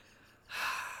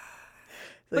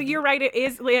 But you're right. It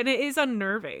is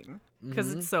unnerving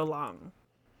because it's so long.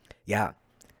 Yeah.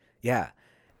 Yeah.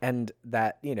 And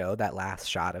that, that last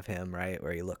shot of him, right,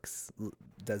 where he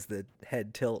does the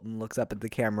head tilt and looks up at the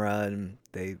camera and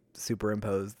they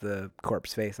superimpose the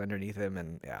corpse face underneath him.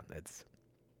 And yeah, it's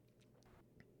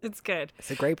good.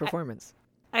 It's a great performance.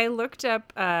 I looked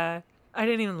up, I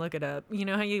didn't even look it up. You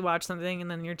know how you watch something and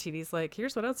then your TV's like,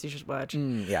 here's what else you should watch.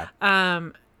 Yeah.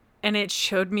 And it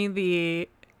showed me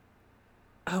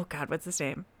oh God, what's his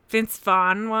name? Vince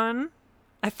Vaughn one.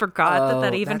 I forgot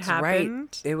that even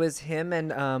happened. Right. It was him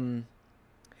and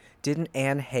didn't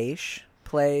Anne Heche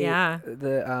play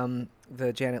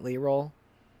the Janet Leigh role?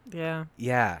 Yeah.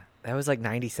 Yeah. That was like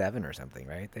 97 or something,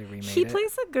 right? They remade it. He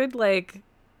plays a good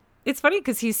it's funny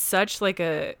because he's such like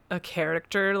a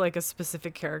character, like a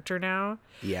specific character now.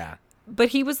 Yeah. But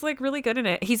he was like really good in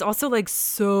it. He's also like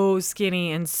so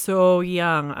skinny and so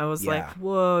young. I was like,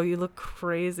 whoa, you look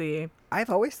crazy. I've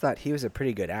always thought he was a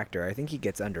pretty good actor. I think he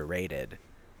gets underrated.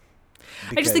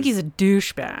 I just think he's a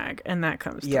douchebag, and that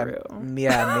comes through.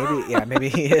 Maybe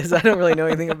he is. I don't really know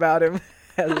anything about him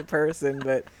as a person,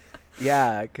 but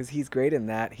yeah, because he's great in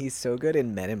that. He's so good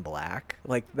in Men in Black,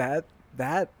 like that.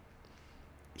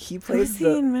 He plays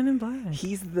in Men in Black.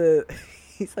 He's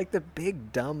like the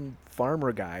big dumb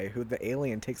farmer guy who the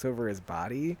alien takes over his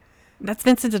body. That's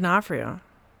Vincent D'Onofrio.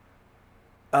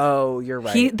 Oh, you're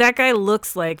right. That guy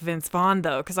looks like Vince Vaughn,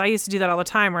 though, because I used to do that all the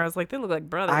time where I was like, they look like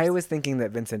brothers. I was thinking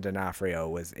that Vincent D'Onofrio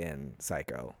was in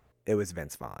Psycho. It was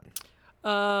Vince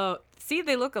Vaughn. See,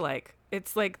 they look alike.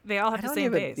 It's like they all have the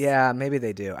same face. Yeah, maybe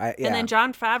they do. And then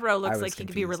Jon Favreau looks like he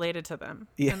could be related to them.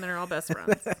 Yeah. And they're all best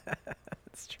friends.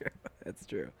 That's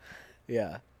true.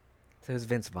 Yeah. So it was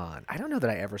Vince Vaughn. I don't know that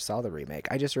I ever saw the remake.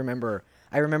 I just remember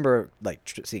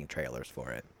like seeing trailers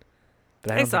for it.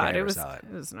 But I saw it. It was not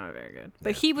very good.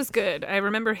 But he was good. I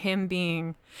remember him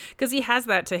being, because he has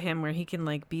that to him where he can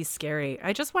like be scary.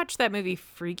 I just watched that movie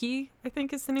Freaky, I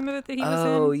think is the name of it that he was in.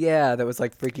 Oh yeah, that was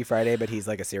like Freaky Friday, but he's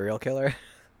like a serial killer.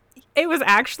 It was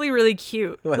actually really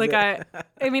cute. I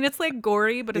mean, it's like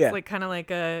gory, but it's like kind of like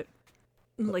a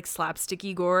like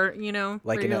slapsticky gore,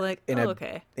 Like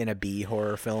okay, in a B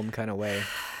horror film kind of way.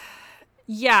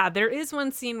 Yeah, there is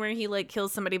one scene where he like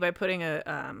kills somebody by putting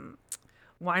a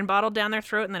wine bottle down their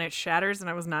throat and then it shatters, and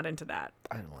I was not into that.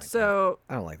 I don't like that.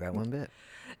 I don't like that one bit.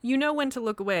 You know when to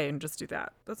look away and just do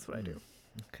that. That's what I do.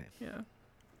 Okay. Yeah.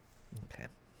 Okay.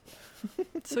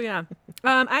 So yeah.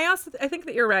 I think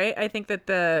that you're right. I think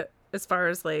that as far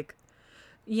as like,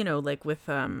 like with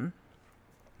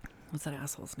what's that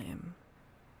asshole's name?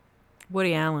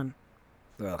 Woody Allen.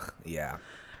 Ugh, yeah.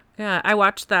 Yeah, I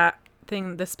watched that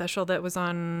thing, the special that was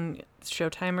on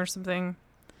Showtime or something.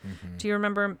 Mm-hmm. Do you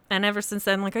remember? And ever since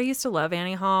then, like I used to love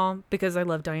Annie Hall because I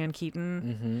love Diane Keaton.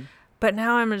 Mm-hmm. But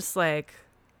now I'm just like,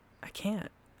 I can't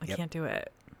do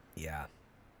it. Yeah.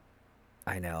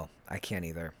 I know. I can't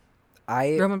either.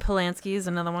 Roman Polanski is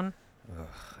another one. Ugh,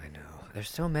 I know. There's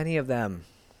so many of them.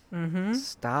 Mm-hmm.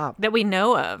 Stop. That we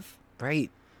know of. Right.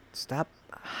 Stop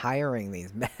hiring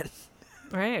these men.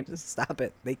 Right. Just stop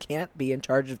it. They can't be in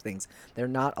charge of things. They're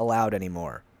not allowed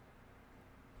anymore.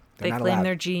 They claim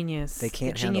they're genius. They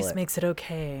can't handle genius it. makes it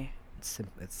okay.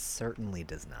 It certainly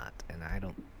does not. And I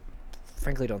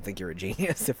frankly don't think you're a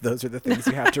genius if those are the things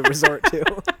you have to resort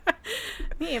to.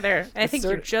 Me either. I think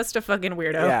you're just a fucking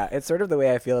weirdo. Yeah, it's sort of the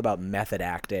way I feel about method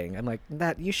acting. I'm like,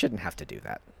 that you shouldn't have to do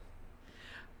that.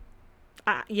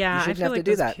 Yeah, you shouldn't have to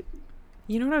do that.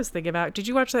 You know what I was thinking about? Did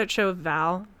you watch that show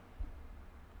Val?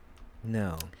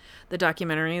 No. The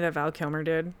documentary that Val Kilmer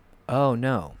did? Oh,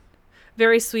 no.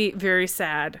 Very sweet, very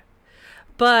sad.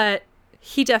 But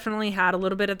he definitely had a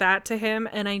little bit of that to him.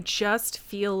 And I just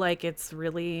feel like it's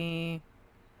really...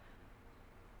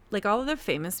 Like, all of the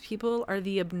famous people are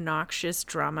the obnoxious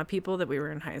drama people that we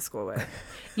were in high school with.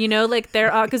 You know, like,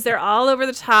 they're all... Because they're all over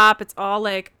the top. It's all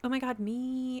like, oh, my God,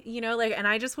 me. You know, like... And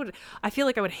I just would... I feel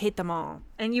like I would hate them all.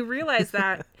 And you realize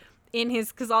that... in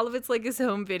his, because all of it's like his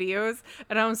home videos,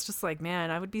 and I was just like, man,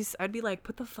 I'd be like,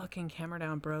 put the fucking camera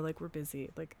down, bro, like, we're busy,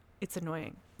 like, it's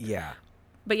annoying. Yeah.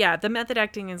 But yeah, the method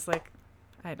acting is like,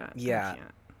 I yeah,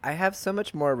 can't. I have so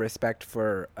much more respect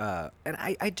for and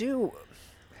I do,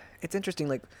 it's interesting,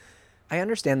 like, I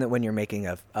understand that when you're making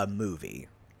a movie,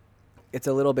 it's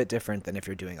a little bit different than if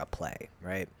you're doing a play,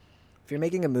 right? If you're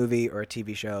making a movie or a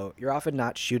TV show, you're often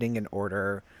not shooting in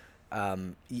order.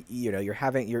 You know,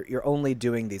 you're only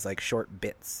doing these like short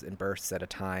bits and bursts at a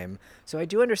time. So I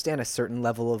do understand a certain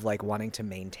level of like wanting to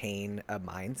maintain a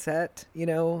mindset, you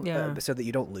know, so that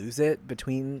you don't lose it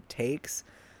between takes.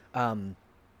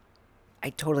 I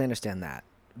totally understand that.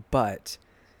 But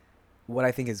what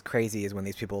I think is crazy is when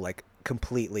these people like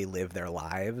completely live their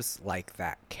lives like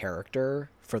that character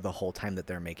for the whole time that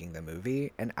they're making the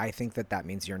movie. And I think that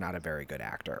means you're not a very good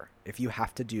actor. If you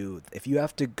have to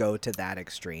go to that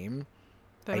extreme,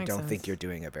 I don't think you're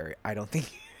doing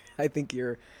I think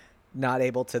you're not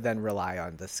able to then rely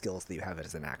on the skills that you have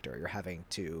as an actor. You're having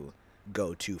to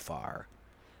go too far.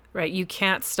 Right. You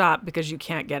can't stop because you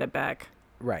can't get it back.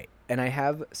 Right. And I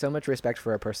have so much respect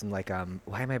for a person like,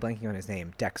 why am I blanking on his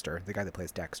name? Dexter, the guy that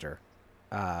plays Dexter.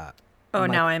 Now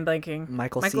I'm blanking.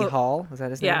 Michael C. Hall, is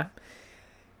that his name?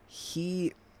 Yeah.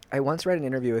 I once read an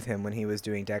interview with him when he was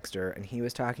doing Dexter, and he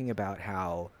was talking about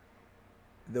how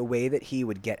the way that he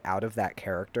would get out of that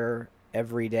character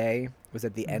every day was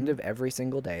at the end of every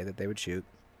single day that they would shoot.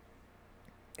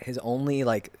 His only,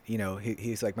 like, you know,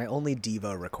 he's like, my only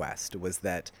diva request was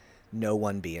that no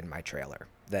one be in my trailer.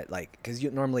 That, like, because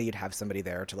normally you'd have somebody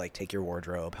there to, like, take your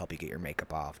wardrobe, help you get your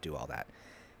makeup off, do all that.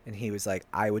 And he was like,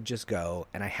 I would just go,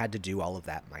 and I had to do all of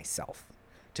that myself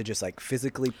to just, like,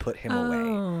 physically put him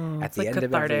away at the end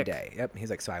of every day. Yep. He's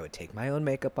like, so I would take my own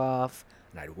makeup off,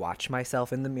 and I'd watch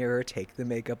myself in the mirror, take the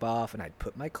makeup off, and I'd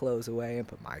put my clothes away and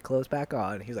put my clothes back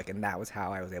on. He was like, and that was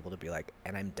how I was able to be like,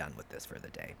 and I'm done with this for the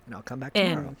day. And I'll come back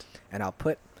tomorrow, and I'll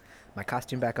put my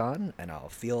costume back on, and I'll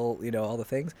feel, you know, all the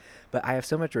things. But I have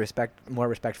so much more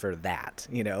respect for that,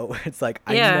 you know? It's like,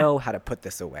 I know how to put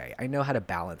this away. I know how to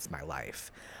balance my life.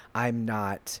 I'm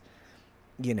not,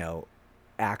 you know,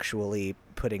 actually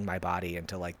putting my body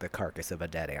into, like, the carcass of a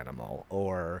dead animal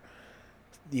or,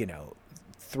 you know,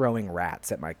 throwing rats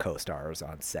at my co-stars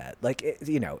on set. Like,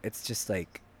 you know, it's just,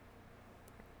 like...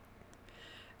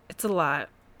 It's a lot.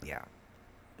 Yeah.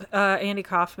 Andy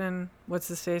Kaufman, what's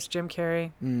his face, Jim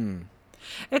Carrey.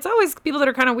 It's always people that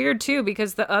are kind of weird too,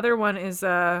 because the other one is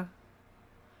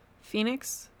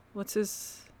Phoenix. What's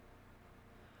his?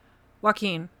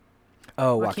 Joaquin.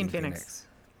 Oh, Joaquin Phoenix.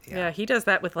 Yeah, he does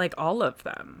that with like all of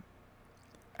them.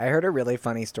 I heard a really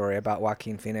funny story about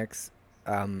Joaquin Phoenix,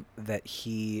 that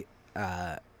he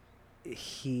I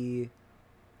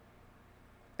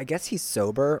guess he's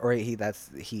sober, or he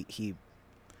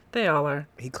They all are.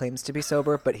 He claims to be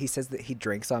sober, but he says that he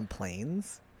drinks on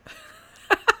planes.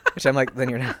 Which I'm like, then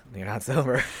you're not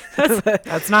sober.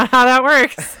 That's not how that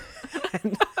works.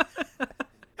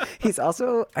 He's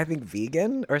also, I think,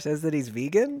 vegan, or says that he's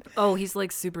vegan. Oh, he's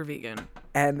like super vegan.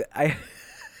 And I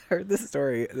heard this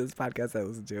story, this podcast I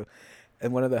listened to,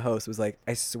 and one of the hosts was like,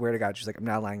 I swear to God, she's like, I'm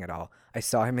not lying at all. I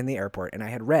saw him in the airport, and I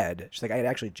had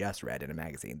actually just read in a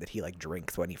magazine that he, like,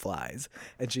 drinks when he flies.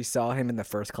 And she saw him in the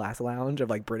first class lounge of,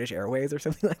 like, British Airways or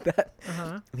something like that.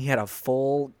 And he had a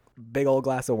full, big old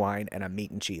glass of wine and a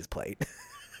meat and cheese plate.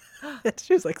 And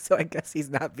she was like, so I guess he's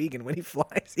not vegan when he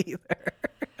flies either.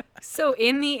 So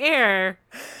in the air,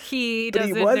 he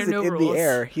doesn't. He wasn't in the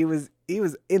air. He was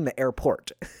in the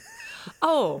airport.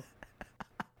 Oh.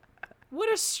 What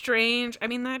a strange... I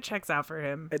mean, that checks out for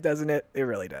him. It doesn't it? It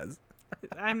really does.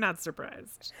 I'm not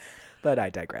surprised. But I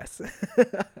digress.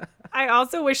 I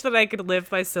also wish that I could live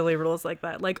by silly rules like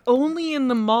that. Like, only in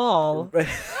the mall am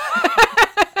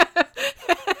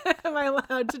I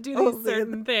allowed to do these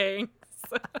certain things.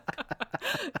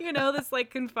 You know, this,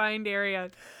 like, confined area.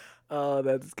 Oh,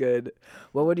 that's good.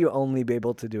 What would you only be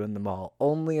able to do in the mall?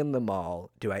 Only in the mall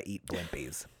do I eat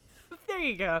Blimpies. There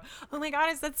you go. Oh my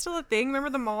God, is that still a thing? Remember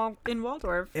the mall in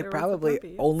Waldorf? It There was the probably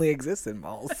Blimpies. only exists in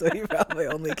malls, so you probably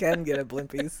only can get a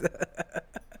Blimpies.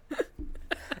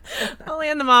 Only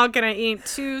in the mall can I eat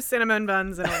 2 cinnamon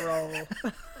buns in a roll.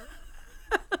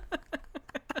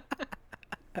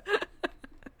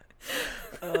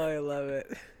 Oh, I love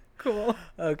it. Cool.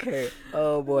 Okay.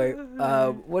 Oh boy.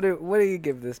 What do you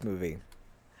give this movie?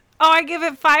 Oh, I give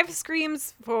it 5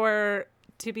 screams for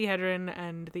Tippi Hedren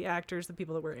and the actors, the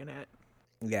people that were in it.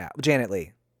 Yeah, Janet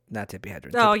Leigh, not Tippi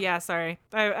Hedren. Oh yeah, sorry.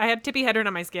 I had Tippi Hedren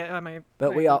on my skin on my.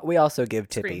 But my we also give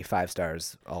Tippi screen. 5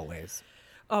 stars always.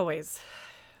 Always.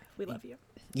 We love you.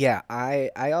 Yeah,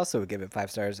 I also would give it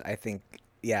 5 stars. I think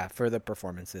for the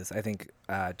performances. I think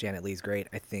Janet Leigh's great.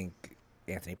 I think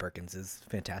Anthony Perkins is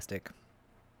fantastic.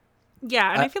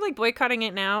 Yeah, and I feel like boycotting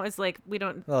it now is like we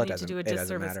don't need to doesn't- do a it doesn't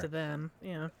disservice matter. to them.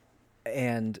 Yeah.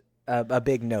 And a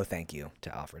big no thank you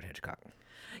to Alfred Hitchcock.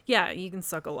 Yeah, you can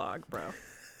suck a log, bro.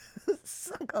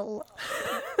 Suck a lot.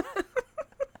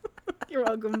 You're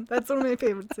welcome. That's one of my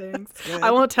favorite sayings.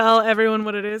 I won't tell everyone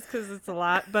what it is because it's a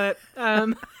lot, but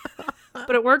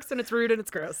it works and it's rude and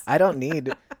it's gross. I don't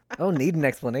need an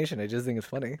explanation. I just think it's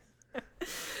funny.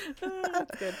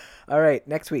 That's good. All right,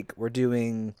 next week we're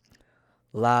doing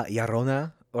La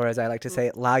Llorona, or as I like to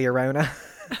say, La Llorona.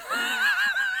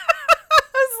 I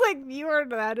was like, you heard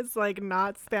that? It's like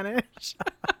not Spanish.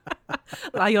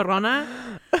 La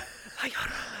Llorona. La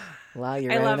Llorona. La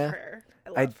Llorona. I love her.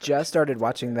 I just started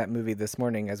watching that movie this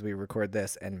morning as we record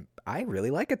this, and I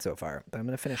really like it so far, but I'm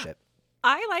going to finish it.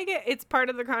 I like it. It's part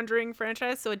of the Conjuring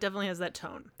franchise, so it definitely has that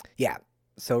tone. Yeah.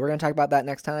 So we're going to talk about that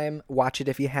next time. Watch it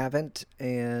if you haven't,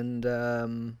 and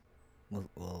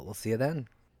we'll see you then.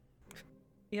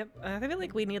 Yep. I feel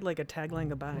like we need like a tagline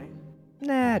goodbye.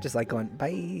 Nah, just like going,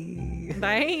 bye.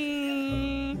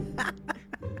 Bye.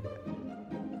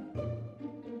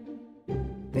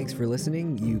 Thanks for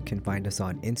listening. You can find us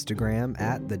on Instagram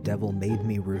at The Devil Made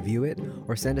Me Review It,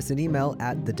 or send us an email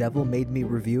at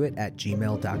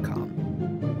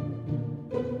thedevilmademereview@gmail.com.